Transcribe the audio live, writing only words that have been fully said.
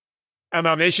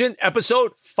MLM Nation,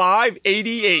 episode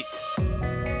 588.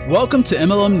 Welcome to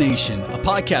MLM Nation, a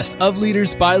podcast of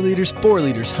leaders, by leaders, for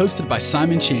leaders, hosted by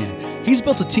Simon Chan. He's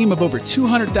built a team of over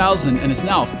 200,000 and is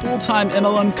now a full-time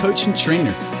MLM coach and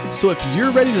trainer. So if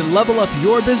you're ready to level up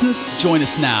your business, join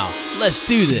us now. Let's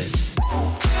do this.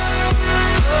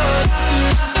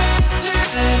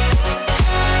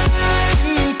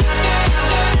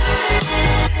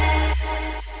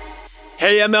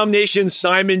 Hey, MLM Nation,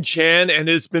 Simon Chan, and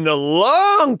it's been a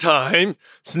long time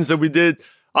since I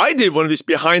did one of these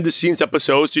behind-the-scenes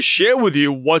episodes to share with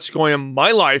you what's going on in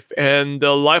my life and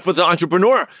the life of the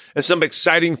entrepreneur and some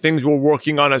exciting things we're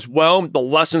working on as well, the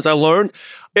lessons I learned.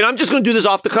 And I'm just going to do this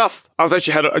off the cuff.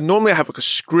 Normally I have like a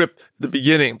script at the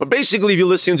beginning, but basically if you're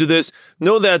listening to this,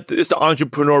 know that it's the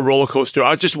entrepreneur roller coaster.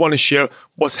 I just want to share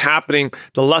what's happening,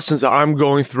 the lessons that I'm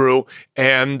going through,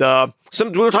 and we're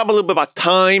going to talk a little bit about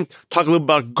time, talk a little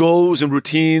bit about goals and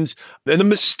routines, and the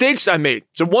mistakes I made.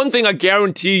 So one thing I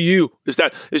guarantee you is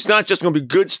that it's not just going to be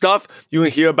good stuff. You're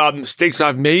going to hear about mistakes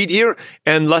I've made here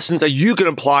and lessons that you can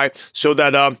apply so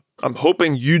that I'm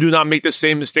hoping you do not make the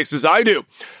same mistakes as I do.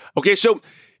 Okay, so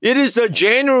it is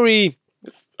January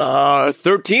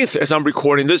 13th as I'm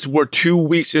recording this. We're 2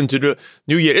 weeks into the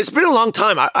new year. It's been a long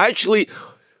time. I actually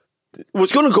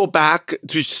was going to go back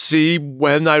to see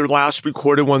when I last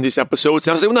recorded one of these episodes.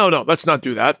 And I was like, no, let's not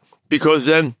do that, because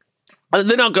then you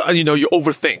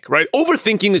overthink, right?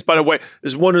 Overthinking is, by the way,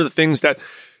 is one of the things that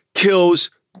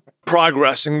kills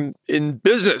progress in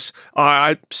business.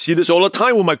 I see this all the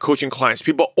time with my coaching clients.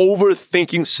 People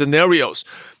overthinking scenarios.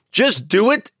 Just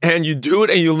do it, and you do it,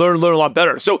 and you learn a lot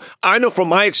better. So I know from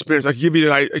my experience, I give you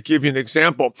an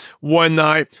example. When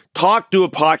I talk to a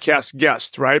podcast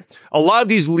guest, right? A lot of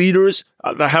these leaders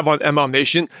that I have on MLM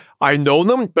Nation, I know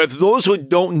them, but for those who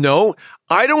don't know,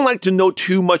 I don't like to know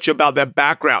too much about their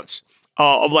backgrounds.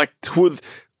 I know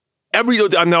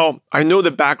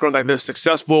the background, like they're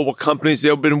successful, what companies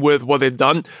they've been with, what they've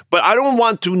done, but I don't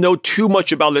want to know too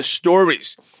much about their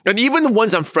stories. And even the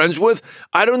ones I'm friends with,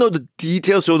 I don't know the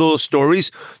details of those stories,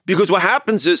 because what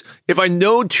happens is if I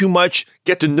know too much,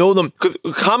 get to know them, because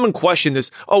a common question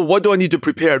is, oh, what do I need to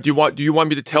prepare? Do you want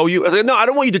me to tell you? I was like, no, I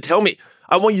don't want you to tell me.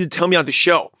 I want you to tell me on the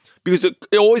show, because it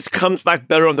always comes back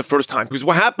better on the first time. Because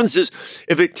what happens is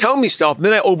if they tell me stuff,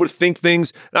 then I overthink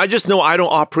things, and I just know I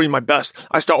don't operate my best.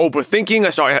 I start overthinking,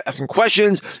 I start asking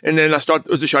questions, and then I start,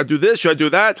 should I do this? Should I do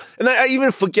that? And I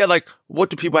even forget, like, what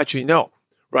do people actually know,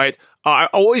 right? I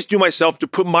always do myself to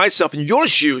put myself in your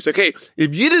shoes. Okay,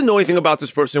 if you didn't know anything about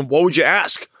this person, what would you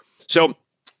ask? So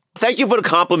thank you for the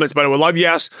compliments, by the way. A lot of you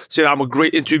say I'm a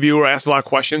great interviewer. I ask a lot of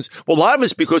questions. Well, a lot of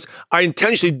it's because I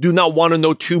intentionally do not want to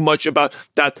know too much about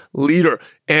that leader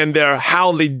and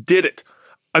how they did it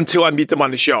until I meet them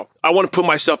on the show. I want to put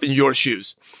myself in your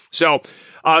shoes. So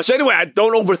anyway, I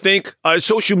don't overthink.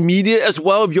 Social media as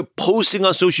well. If you're posting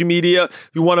on social media,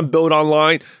 you want to build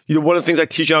online. One of the things I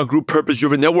teach on Group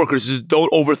Purpose-Driven Networkers is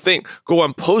don't overthink. Go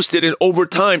and post it, and over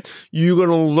time, you're going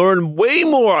to learn way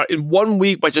more in 1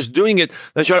 week by just doing it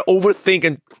than try to overthink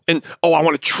and I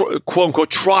want to quote unquote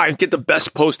try and get the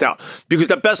best post out. Because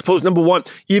the best post, number one,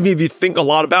 even if you think a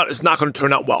lot about it, it's not going to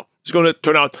turn out well. It's going to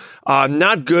turn out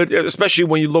not good, especially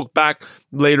when you look back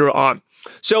later on.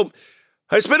 So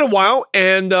it's been a while,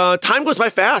 and time goes by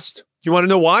fast. You want to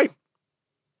know why?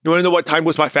 You want to know why time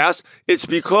goes by fast? It's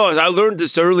because I learned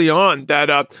this early on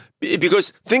that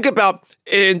because think about,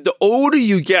 and the older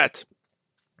you get,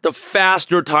 the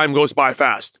faster time goes by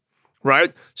fast,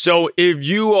 right? So if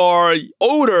you are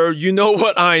older, you know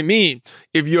what I mean.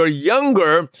 If you're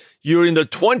younger, you're in the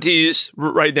 20s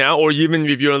right now, or even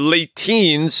if you're in late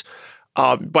teens.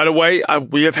 By the way,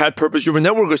 we have had purpose-driven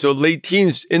networkers, so late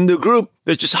teens in the group.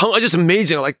 They're just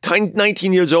amazing, like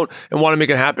 19 years old and want to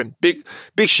make it happen. Big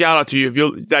shout out to you if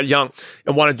you're that young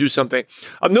and want to do something.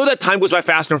 Know that time goes by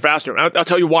faster and faster. I'll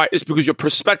tell you why. It's because your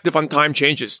perspective on time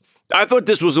changes. I thought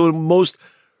this was one of the most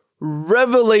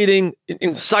revelating,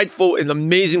 insightful, and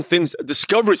amazing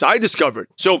discoveries I discovered.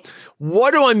 So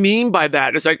what do I mean by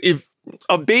that? It's like if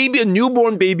a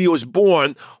newborn baby was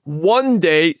born, one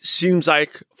day seems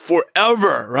like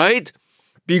forever, right?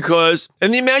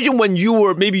 And imagine when you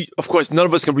were, maybe, of course, none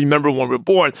of us can remember when we were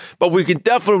born, but we can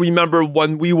definitely remember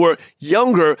when we were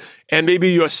younger, and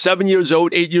maybe you're 7 years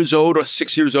old, 8 years old, or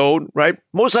 6 years old, right?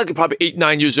 Most likely probably 8,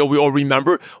 9 years old, we all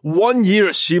remember. 1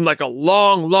 year seemed like a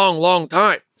long, long, long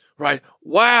time, right?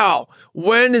 Wow.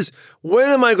 When's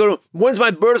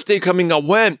my birthday coming up?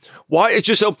 When? Why? It's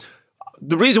just so,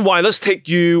 the reason why, let's take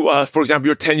you, for example,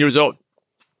 you're 10 years old.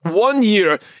 1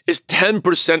 year is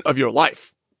 10% of your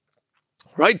life.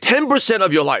 Right? 10%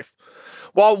 of your life.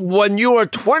 While when you are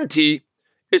 20,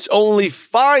 it's only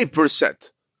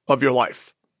 5% of your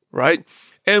life, right?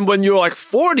 And when you're like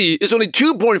 40, it's only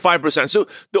 2.5%. So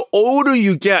the older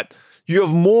you get, you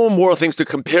have more and more things to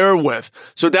compare with.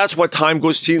 So that's why time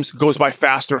goes by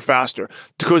faster and faster,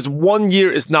 because 1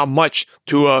 year is not much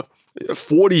to a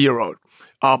 40-year-old,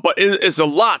 but it's a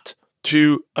lot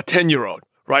to a 10-year-old,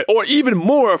 right? Or even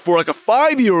more for like a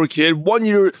 5-year-old kid. 1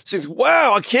 year, 6,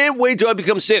 wow, I can't wait till I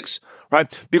become 6,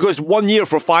 right? Because 1 year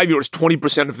for 5 years is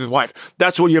 20% of his life.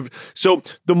 That's what you have. So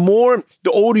the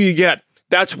older you get,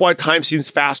 that's why time seems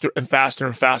faster and faster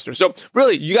and faster. So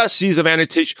really, you got to seize the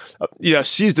advantage,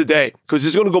 seize the day, because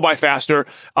it's going to go by faster,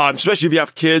 especially if you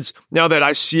have kids. Now that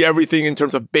I see everything in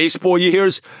terms of baseball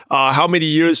years, how many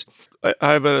years,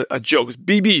 I have a joke. It's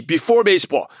BB, before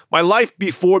baseball. My life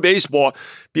before baseball,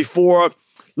 before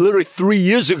literally 3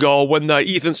 years ago when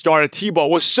Ethan started T-ball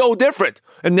was so different.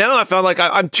 And now I found like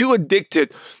I'm too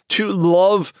addicted to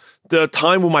love the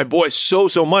time with my boys so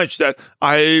much that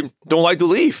I don't like to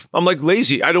leave. I'm like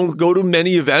lazy. I don't go to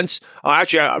many events.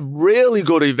 Actually, I rarely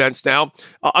go to events now,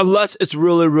 unless it's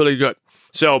really, really good.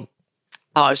 So,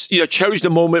 cherish the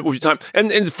moment with your time.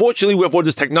 And fortunately, we have all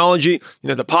this technology,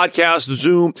 the podcast, the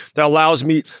Zoom, that allows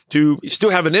me to still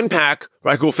have an impact,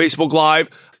 right? Go Facebook Live.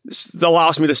 That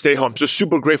allows me to stay home. So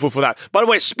super grateful for that. By the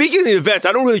way, speaking of events,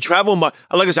 I don't really travel much.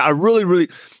 Like I said, I really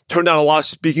turn down a lot of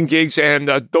speaking gigs and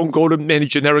don't go to many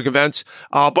generic events.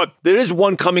 But there is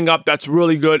one coming up that's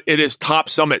really good. It is Top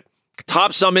Summit.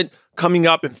 Top Summit coming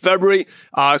up in February.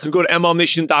 You can go to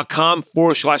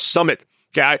mlmnation.com/summit.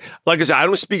 Okay. Like I said, I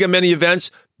don't speak at many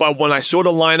events, but when I saw the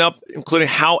lineup, including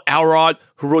Hal Elrod,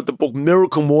 who wrote the book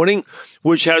Miracle Morning,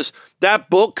 which has that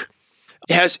book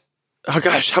has, oh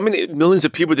gosh, how many millions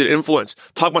of people did it influence?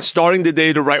 Talk about starting the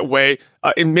day the right way.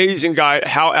 Amazing guy,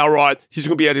 Hal Elrod. He's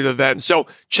going to be at the event. So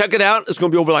check it out. It's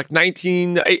going to be over like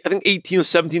 18 or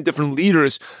 17 different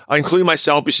leaders, including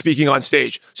myself, be speaking on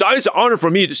stage. So it's an honor for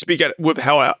me to speak with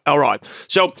Hal Elrod.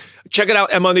 So check it out,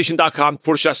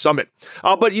 mlmnation.com/summit.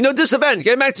 But this event,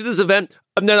 getting back to this event,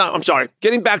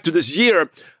 getting back to this year,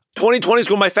 2020 is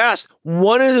going by fast.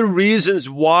 One of the reasons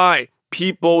why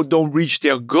people don't reach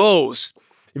their goals,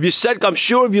 if you said, I'm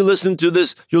sure if you're listening to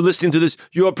this,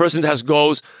 you're a person that has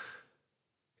goals,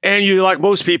 and you're like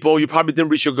most people, you probably didn't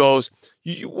reach your goals.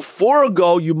 For a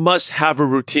goal, you must have a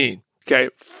routine, okay?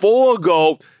 For a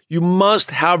goal, you must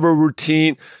have a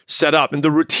routine set up, and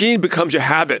the routine becomes your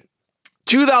habit.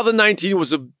 2019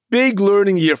 was a big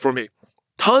learning year for me.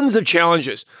 Tons of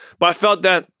challenges, but I felt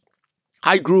that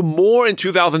I grew more in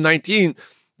 2019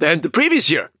 than the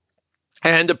previous year.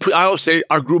 And I always say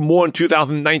I grew more in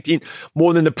 2019,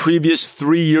 more than the previous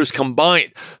 3 years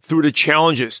combined through the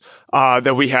challenges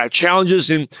that we had. Challenges,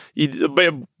 and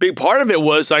a big part of it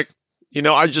was like,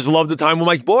 I just love the time with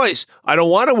my boys. I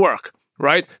don't want to work,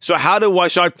 right? So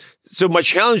so my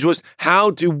challenge was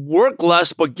how to work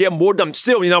less but get more done.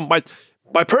 Still, my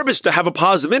purpose is to have a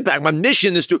positive impact. My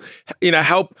mission is to,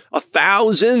 help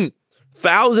 1,000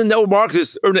 network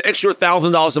marketers earn an extra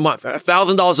 $1,000 a month,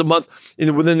 $1,000 a month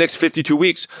within the next 52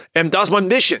 weeks. And that's my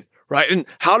mission, right? And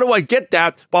how do I get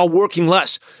that while working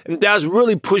less? And that's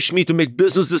really pushed me to make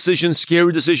business decisions,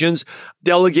 scary decisions,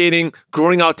 delegating,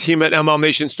 growing our team at MLM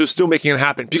Nation to still making it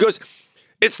happen. Because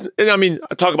I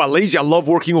talk about lazy. I love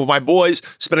working with my boys,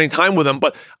 spending time with them,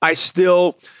 but I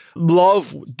still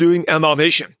love doing MLM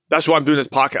Nation. That's why I'm doing this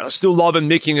podcast. I still love and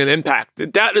making an impact.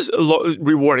 That is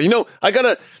rewarding. I got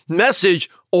a message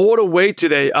all the way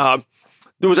today.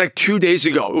 It was like 2 days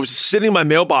ago. It was sitting in my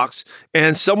mailbox,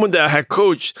 and someone that I had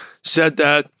coached said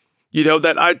that,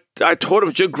 that I told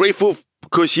him just grateful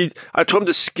because I told him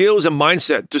the skills and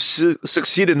mindset to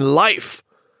succeed in life,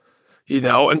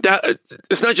 and that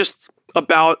it's not just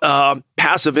about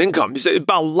passive income. He said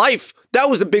about life. That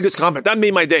was the biggest comment. That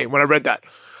made my day when I read that.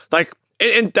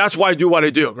 And that's why I do what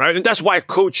I do, right? And that's why I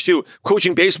coach too.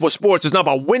 Coaching baseball, sports is not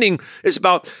about winning. It's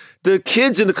about the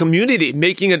kids in the community,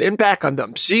 making an impact on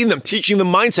them, seeing them, teaching them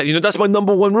mindset. That's my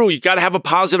number one rule. You got to have a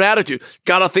positive attitude.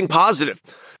 Got to think positive.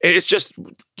 And it's just,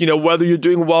 whether you're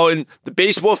doing well in the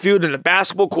baseball field, in the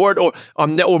basketball court, or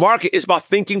on network market, it's about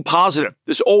thinking positive.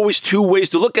 There's always two ways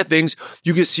to look at things.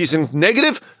 You can see things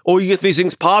negative, or you can see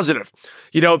things positive.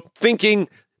 Thinking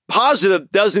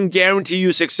positive doesn't guarantee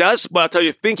you success, but I'll tell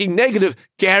you, thinking negative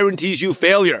guarantees you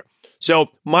failure. So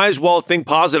might as well think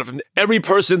positive. And every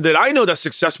person that I know that's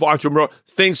successful entrepreneur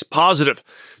thinks positive.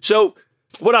 So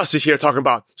what else is here talking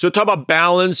about? So talk about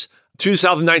balance.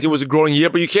 2019 was a growing year,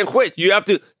 but you can't quit. You have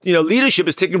to, leadership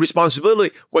is taking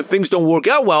responsibility. When things don't work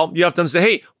out well, you have to understand,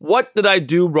 hey, what did I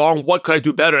do wrong? What could I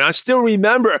do better? And I still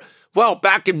remember,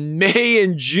 back in May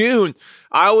and June,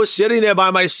 I was sitting there by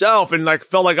myself and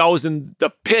felt like I was in the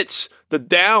pits,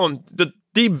 the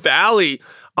deep valley.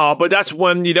 But that's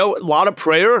when, a lot of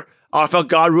prayer. I felt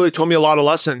God really taught me a lot of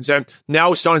lessons, and now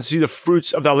we're starting to see the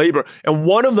fruits of that labor. And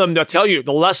one of them, they'll tell you,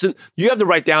 the lesson you have to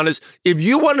write down is, if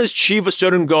you want to achieve a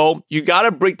certain goal, you got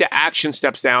to break the action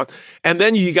steps down, and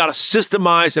then you got to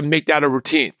systemize and make that a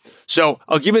routine. So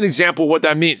I'll give you an example of what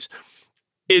that means.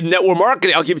 In network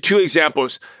marketing, I'll give you 2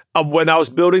 examples. When I was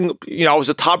building, I was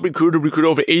a top recruiter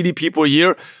over 80 people a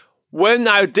year. When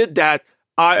I did that,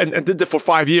 and did that for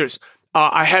 5 years,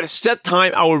 I had a set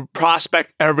time I would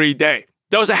prospect every day.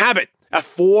 That was a habit. At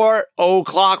 4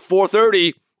 o'clock,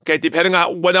 4:30, okay, depending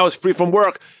on when I was free from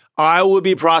work, I would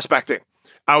be prospecting.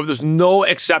 There's no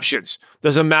exceptions.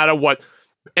 Doesn't matter what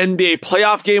NBA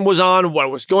playoff game was on,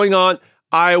 what was going on,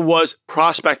 I was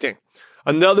prospecting.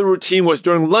 Another routine was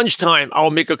during lunchtime, I'll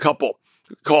make a couple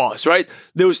calls, right?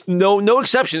 There was no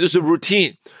exception. This is a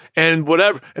routine. And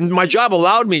whatever. And my job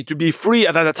allowed me to be free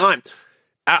at that time.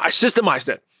 I systemized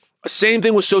it. Same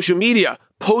thing with social media.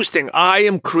 Posting. I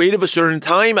am creative a certain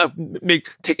time. I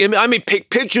may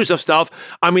take pictures of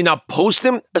stuff. I may not post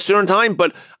them a certain time,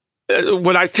 but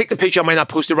when I take the picture, I might not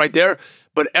post it right there.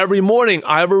 But every morning,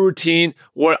 I have a routine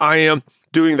where I am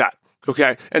doing that.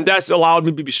 Okay. And that's allowed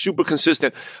me to be super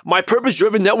consistent. My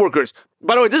purpose-driven networkers.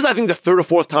 By the way, this is, I think, the 3rd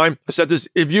or 4th time I've said this.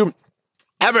 If you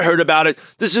haven't heard about it,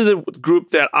 this is a group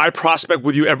that I prospect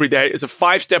with you every day. It's a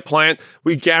 5-step plan.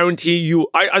 We guarantee you,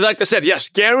 like I said, yes,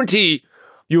 guarantee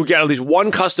you'll get at least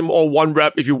one customer or one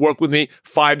rep if you work with me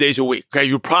 5 days a week. Okay,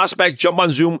 you prospect, jump on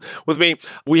Zoom with me.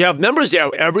 We have members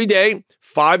there every day,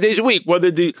 5 days a week.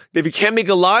 If you can't make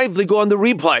it live, they go on the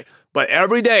replay. But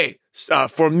every day,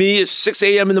 for me, it's 6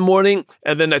 a.m. in the morning,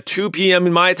 and then at 2 p.m.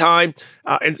 in my time,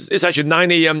 it's actually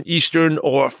 9 a.m. Eastern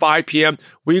or 5 p.m.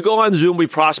 We go on Zoom, we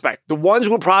prospect. The ones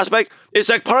who prospect, it's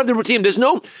like part of the routine.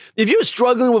 If you're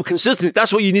struggling with consistency,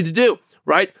 that's what you need to do,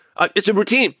 right? It's a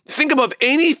routine. Think about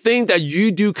anything that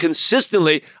you do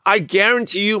consistently. I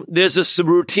guarantee you there's a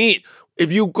routine.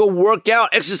 If you go work out,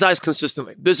 exercise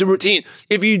consistently, there's a routine.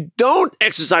 If you don't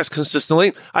exercise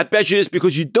consistently, I bet you it's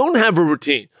because you don't have a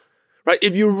routine, right?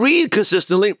 If you read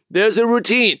consistently, there's a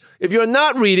routine. If you're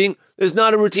not reading, there's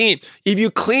not a routine. If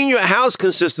you clean your house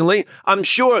consistently, I'm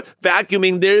sure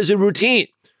vacuuming, there is a routine.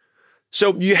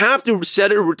 So you have to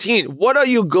set a routine. What are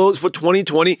your goals for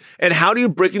 2020 and how do you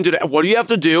break into that? What do you have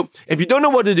to do? If you don't know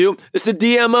what to do, it's the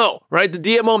DMO, right? The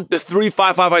DMO, the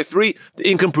 35553, the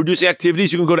income producing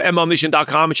activities. You can go to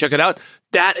MLMNation.com and check it out.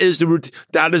 That is a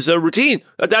routine.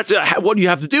 That's what you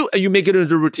have to do, and you make it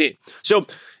into a routine. So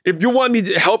if you want me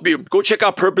to help you, go check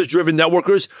out Purpose Driven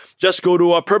Networkers. Just go to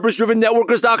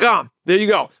purposedrivennetworkers.com. There you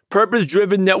go.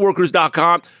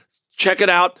 Purposedrivennetworkers.com. Check it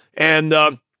out. And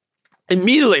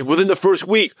immediately within the first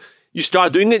week, you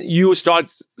start doing it, you will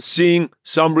start seeing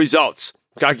some results.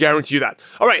 I guarantee you that.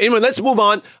 All right. Anyway, let's move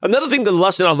on. Another thing, the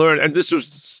lesson I learned, and this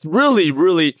was really,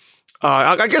 really,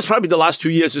 I guess probably the last 2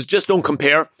 years, is just don't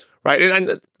compare. Right.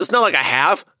 And it's not like I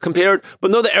have compared, but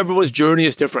know that everyone's journey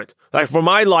is different. Like for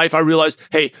my life, I realized,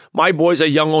 hey, my boys are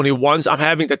young only once. I'm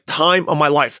having the time of my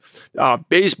life.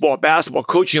 Baseball, basketball,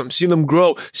 coaching them, seeing them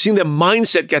grow, seeing their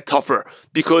mindset get tougher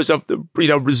because of the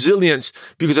resilience,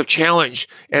 because of challenge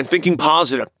and thinking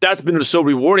positive. That's been so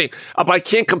rewarding. But I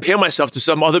can't compare myself to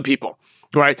some other people,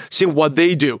 right? Seeing what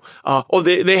they do, or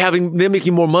they're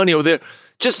making more money, or they're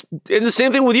just, and the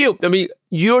same thing with you. I mean,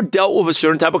 you're dealt with a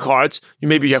certain type of cards.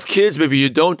 Maybe you have kids, maybe you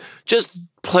don't. Just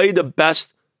play the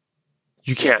best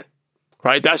you can,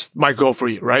 right? That's my goal for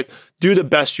you, right? Do the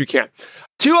best you can.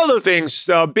 2 other things,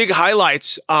 big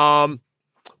highlights,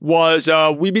 was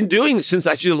we've been doing since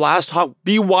actually the last talk,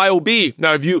 BYOB.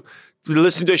 Now, if you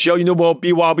listen to the show, you know about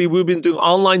BYOB. We've been doing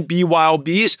online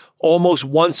BYOBs almost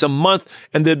once a month,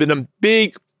 and they've been a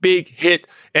big hit,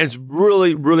 and it's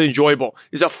really, really enjoyable.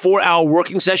 It's a 4-hour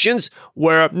working sessions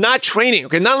where not training,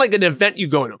 okay, not like an event you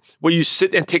go to where you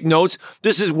sit and take notes.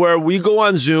 This is where we go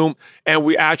on Zoom and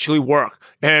we actually work.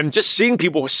 And just seeing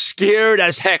people scared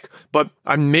as heck, but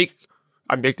I make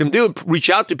them do it,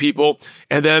 reach out to people,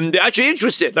 and then they're actually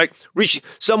interested. Like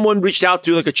someone reached out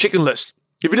to like a chicken list.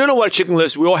 If you don't know what a chicken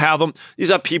list, we all have them. These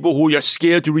are people who you're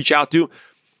scared to reach out to.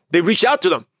 They reached out to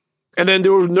them. And then they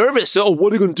were nervous. So, what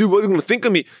are they going to do? What are they going to think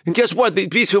of me? And guess what?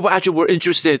 These people actually were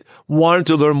interested, wanted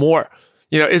to learn more.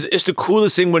 It's the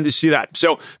coolest thing when you see that.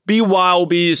 So,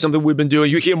 BYOB is something we've been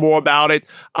doing. You hear more about it.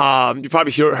 You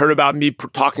probably heard about me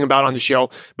talking about it on the show.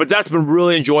 But that's been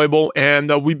really enjoyable.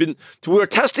 And we were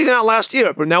testing it out last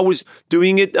year, but now we're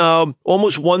doing it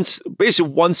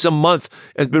basically once a month.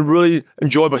 It's been really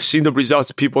enjoyable seeing the results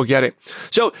that people are getting.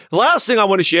 So, the last thing I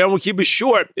want to share, and we'll keep it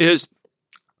short, is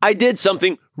I did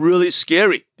something really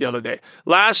scary the other day.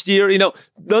 Last year,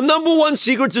 the number one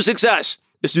secret to success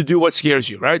is to do what scares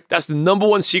you, right? That's the number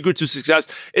one secret to success,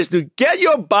 is to get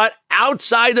your butt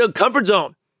outside the comfort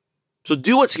zone. So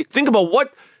think about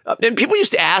what, and people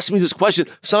used to ask me this question,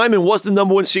 Simon, what's the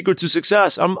number one secret to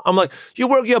success? I'm like, you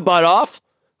work your butt off?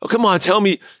 Oh, come on, tell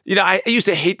me. I used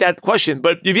to hate that question,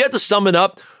 but if you had to sum it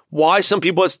up, why some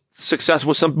people are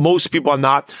successful, most people are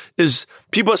not, is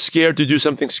people are scared to do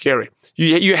something scary.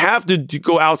 You have to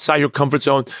go outside your comfort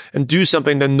zone and do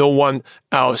something that no one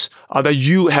else, that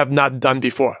you have not done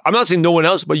before. I'm not saying no one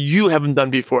else, but you haven't done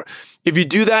before. If you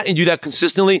do that and do that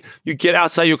consistently, you get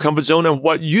outside your comfort zone, and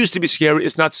what used to be scary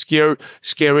is not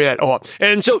scary at all.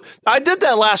 And so I did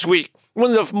that last week.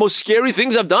 One of the most scary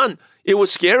things I've done. It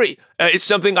was scary. It's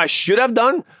something I should have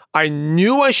done. I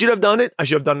knew I should have done it. I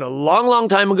should have done it a long, long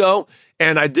time ago,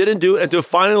 and I didn't do it until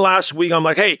finally last week. I'm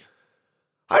like, hey,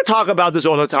 I talk about this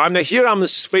all the time. Now here I'm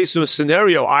faced with a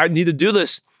scenario. I need to do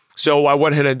this. So I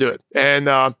went ahead and do it. And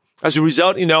as a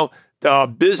result,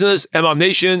 the business, MLM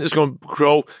Nation, is going to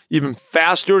grow even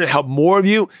faster and help more of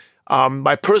you.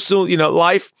 My personal,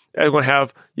 life, I'm going to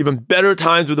have even better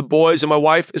times with the boys and my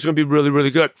wife. It's going to be really, really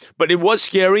good. But it was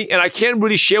scary, and I can't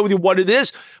really share with you what it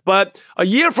is. But a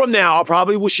year from now, I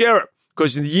probably will share it,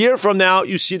 because a year from now,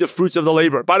 you see the fruits of the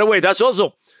labor. By the way, that's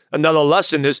also another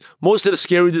lesson, is most of the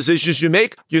scary decisions you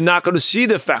make, you're not going to see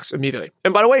the effects immediately.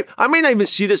 And by the way, I may not even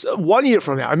see this 1 year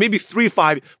from now, maybe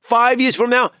 5 years from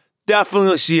now,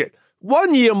 definitely see it.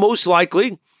 1 year, most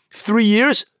likely. 3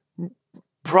 years,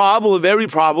 probably, very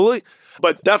probably,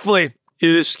 but definitely it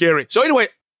is scary. So anyway,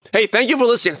 hey, thank you for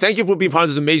listening. Thank you for being part of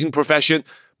this amazing profession.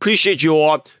 Appreciate you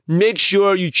all. Make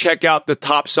sure you check out the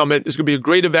Top Summit. It's going to be a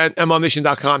great event,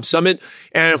 MLMNation.com Summit.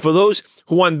 And for those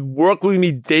who want to work with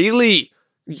me daily,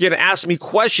 you get to ask me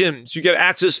questions. You get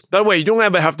access. By the way, you don't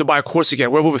ever have to buy a course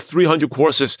again. We have over 300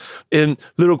 courses in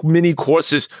little mini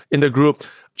courses in the group.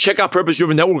 Check out Purpose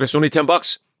Driven Network. It's only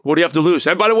 $10. What do you have to lose?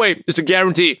 And by the way, it's a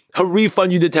guarantee. I'll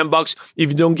refund you the $10 if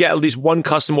you don't get at least one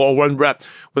customer or one rep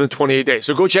within 28 days.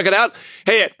 So go check it out.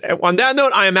 Hey, on that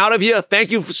note, I am out of here. Thank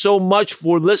you so much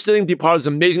for listening, be part of this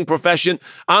amazing profession.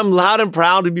 I'm loud and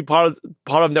proud to be part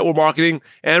of network marketing.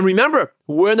 And remember,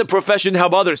 we're in the profession to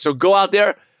help others. So go out there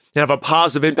and have a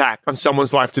positive impact on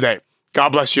someone's life today. God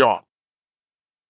bless you all.